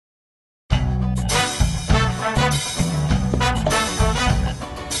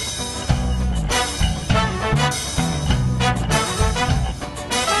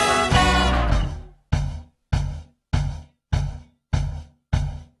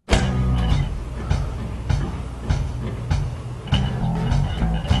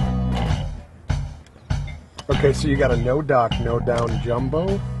Okay, so you got a no dock, no down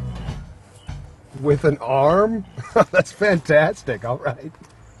jumbo with an arm? That's fantastic. All right.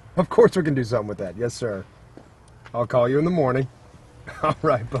 Of course we can do something with that. Yes, sir. I'll call you in the morning. All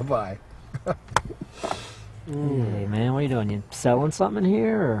right, bye-bye. Hey, man, what are you doing? You selling something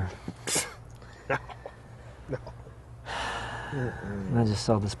here, or? No. I just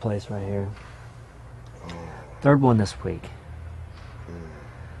saw this place right here. Third one this week.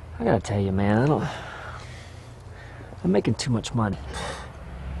 I gotta tell you, man, I'm making too much money.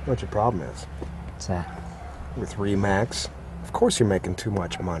 What your problem is? What's that? With RE/MAX, of course you're making too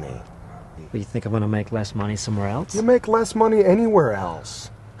much money. But you think I'm gonna make less money somewhere else? You make less money anywhere else.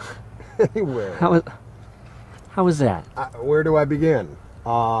 Anywhere. How is that? Where do I begin?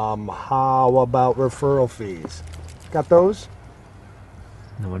 How about referral fees? Got those?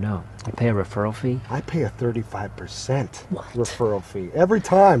 No. You pay a referral fee? I pay a 35% What? referral fee every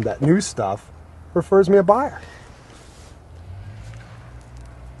time that new stuff refers me a buyer.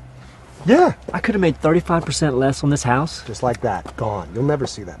 Yeah. I could have made 35% less on this house. Just like that. Gone. You'll never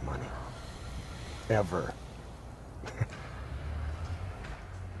see that money. Ever.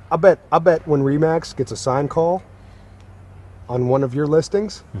 I bet when RE/MAX gets a sign call on one of your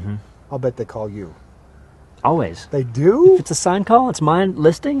listings, I'll bet they call you. Always. They do? If it's a sign call, it's mine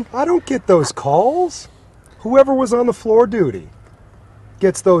listing. I don't get those calls. Whoever was on the floor duty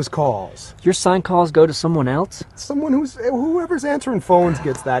gets those calls. Your sign calls go to someone else? Whoever's answering phones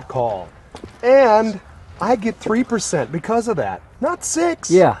gets that call. And I get 3% because of that, not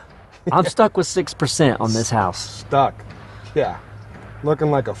 6. Yeah. I'm stuck with 6% on this house. Stuck. Yeah. Looking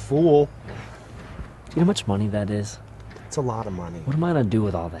like a fool. Do you know how much money that is? It's a lot of money. What am I gonna do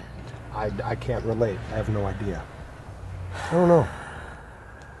with all that? I can't relate. I have no idea. I don't know.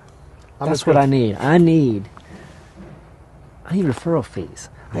 That's what I need. I need referral fees.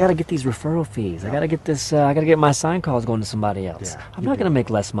 I gotta get these referral fees. I gotta get this. I gotta get my sign calls going to somebody else. Yeah, I'm you not do. gonna make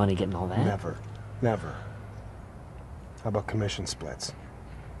less money getting all that. Never. How about commission splits?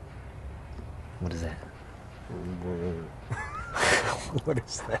 What is that? What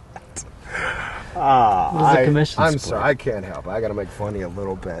is that? What is a commission I'm split? sorry, I can't help it. I gotta make fun of you a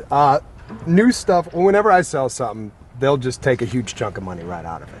little bit. New stuff. Whenever I sell something, they'll just take a huge chunk of money right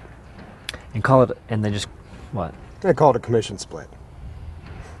out of it. And call it, and they just what? They call it a commission split.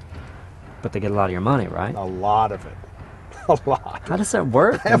 But they get a lot of your money, right? A lot of it. A lot. How does that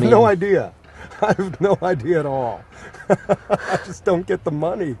work? I have no idea. I have no idea at all. I just don't get the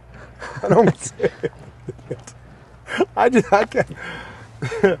money. I don't get it. I can't.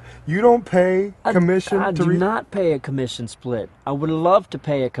 You don't pay commission I to do not pay a commission split. I would love to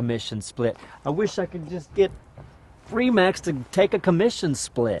pay a commission split. I wish I could just get RE/MAX to take a commission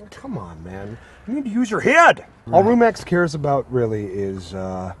split. Come on, man. You need to use your head. Right. All RE/MAX cares about really is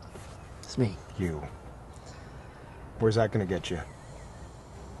It's me. you. Where's that going to get you?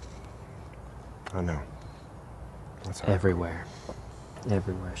 I know. That's hard. Everywhere.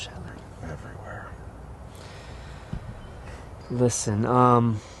 Everywhere, Shelly. Everywhere. Listen,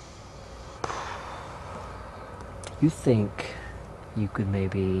 you think you could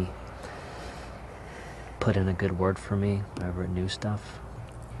maybe put in a good word for me over at New Stuff?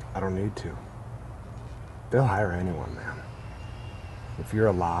 I don't need to. They'll hire anyone, man. If you're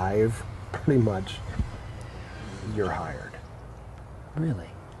alive, pretty much, you're hired. Really?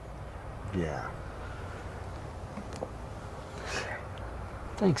 Yeah.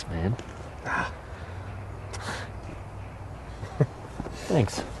 Thanks, man.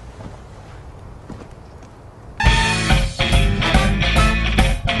 Thanks.